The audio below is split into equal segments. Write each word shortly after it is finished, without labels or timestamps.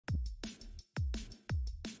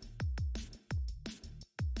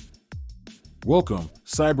Welcome,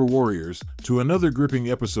 Cyber Warriors, to another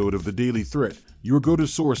gripping episode of The Daily Threat, your go-to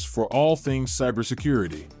source for all things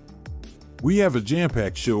cybersecurity. We have a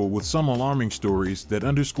jam-packed show with some alarming stories that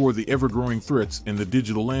underscore the ever-growing threats in the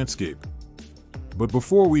digital landscape. But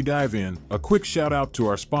before we dive in, a quick shout-out to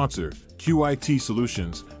our sponsor, QIT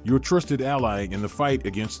Solutions, your trusted ally in the fight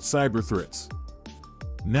against cyber threats.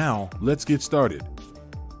 Now, let's get started.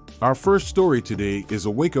 Our first story today is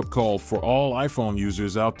a wake-up call for all iPhone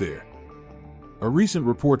users out there. A recent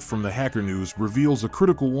report from the Hacker News reveals a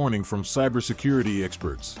critical warning from cybersecurity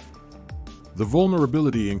experts. The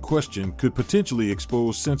vulnerability in question could potentially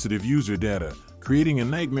expose sensitive user data, creating a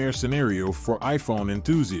nightmare scenario for iPhone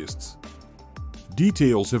enthusiasts.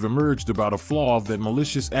 Details have emerged about a flaw that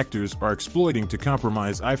malicious actors are exploiting to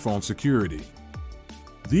compromise iPhone security.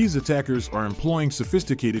 These attackers are employing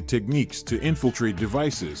sophisticated techniques to infiltrate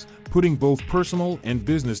devices, putting both personal and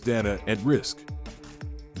business data at risk.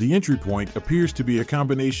 The entry point appears to be a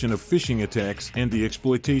combination of phishing attacks and the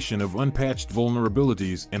exploitation of unpatched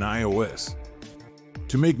vulnerabilities in iOS.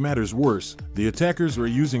 To make matters worse, the attackers are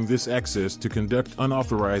using this access to conduct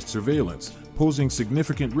unauthorized surveillance, posing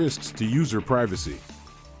significant risks to user privacy.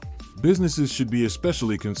 Businesses should be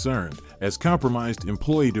especially concerned, as compromised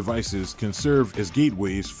employee devices can serve as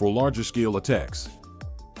gateways for larger-scale attacks.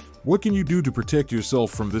 What can you do to protect yourself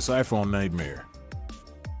from this iPhone nightmare?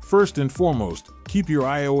 First and foremost, keep your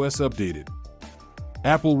iOS updated.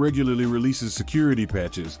 Apple regularly releases security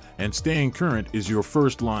patches, and staying current is your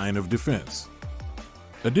first line of defense.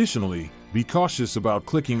 Additionally, be cautious about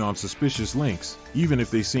clicking on suspicious links, even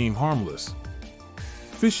if they seem harmless.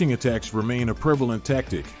 Phishing attacks remain a prevalent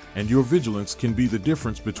tactic, and your vigilance can be the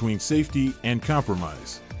difference between safety and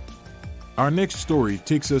compromise. Our next story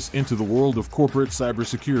takes us into the world of corporate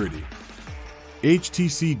cybersecurity.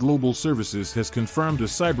 HTC Global Services has confirmed a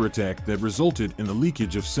cyberattack that resulted in the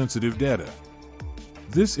leakage of sensitive data.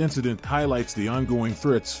 This incident highlights the ongoing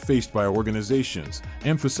threats faced by organizations,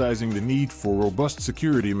 emphasizing the need for robust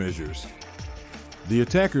security measures. The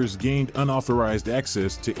attackers gained unauthorized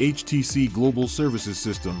access to HTC Global Services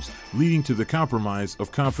systems, leading to the compromise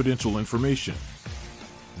of confidential information.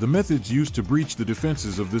 The methods used to breach the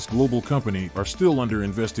defenses of this global company are still under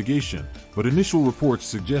investigation, but initial reports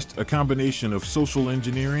suggest a combination of social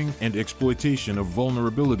engineering and exploitation of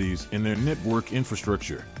vulnerabilities in their network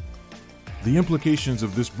infrastructure. The implications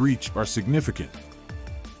of this breach are significant.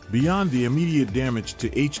 Beyond the immediate damage to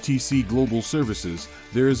HTC Global Services,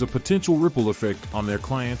 there is a potential ripple effect on their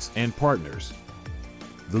clients and partners.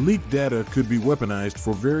 The leaked data could be weaponized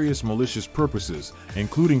for various malicious purposes,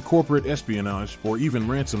 including corporate espionage or even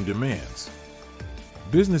ransom demands.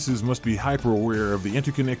 Businesses must be hyper-aware of the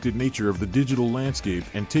interconnected nature of the digital landscape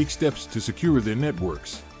and take steps to secure their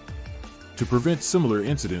networks. To prevent similar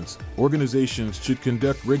incidents, organizations should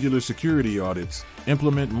conduct regular security audits,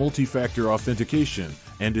 implement multi-factor authentication,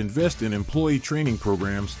 and invest in employee training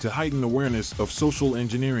programs to heighten awareness of social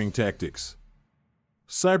engineering tactics.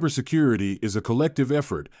 Cybersecurity is a collective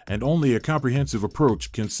effort, and only a comprehensive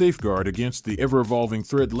approach can safeguard against the ever-evolving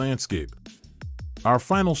threat landscape. Our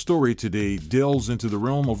final story today delves into the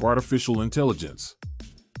realm of artificial intelligence.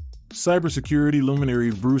 Cybersecurity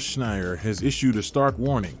luminary Bruce Schneier has issued a stark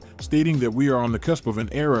warning, stating that we are on the cusp of an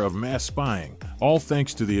era of mass spying, all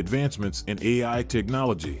thanks to the advancements in AI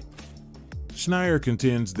technology. Schneier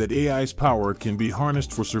contends that AI's power can be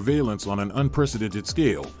harnessed for surveillance on an unprecedented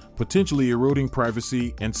scale, potentially eroding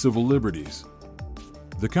privacy and civil liberties.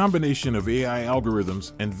 The combination of AI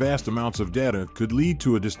algorithms and vast amounts of data could lead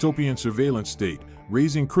to a dystopian surveillance state,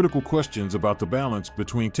 raising critical questions about the balance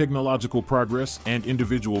between technological progress and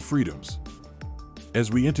individual freedoms.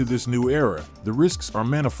 As we enter this new era, the risks are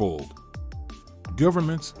manifold.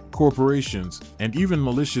 Governments, corporations, and even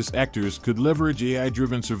malicious actors could leverage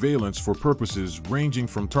AI-driven surveillance for purposes ranging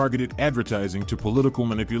from targeted advertising to political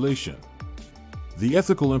manipulation. The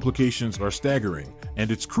ethical implications are staggering,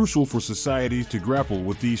 and it's crucial for society to grapple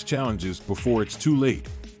with these challenges before it's too late.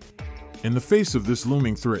 In the face of this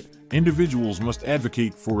looming threat, individuals must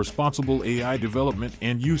advocate for responsible AI development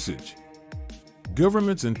and usage.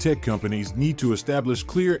 Governments and tech companies need to establish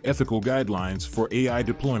clear ethical guidelines for AI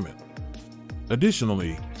deployment.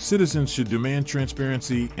 Additionally, citizens should demand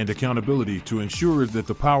transparency and accountability to ensure that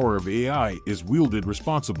the power of AI is wielded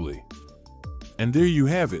responsibly. And there you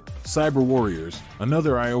have it, Cyber Warriors,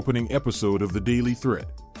 another eye-opening episode of The Daily Threat.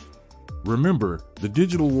 Remember, the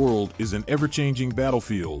digital world is an ever-changing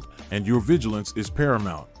battlefield, and your vigilance is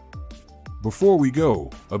paramount. Before we go,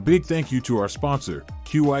 a big thank you to our sponsor,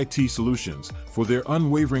 QIT Solutions, for their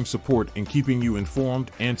unwavering support in keeping you informed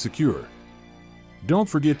and secure. Don't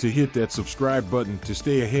forget to hit that subscribe button to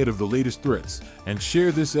stay ahead of the latest threats, and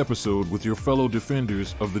share this episode with your fellow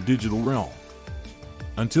defenders of the digital realm.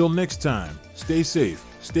 Until next time, stay safe,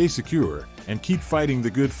 stay secure, and keep fighting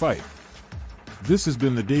the good fight. This has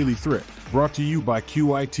been the Daily Threat, brought to you by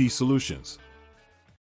QIT Solutions.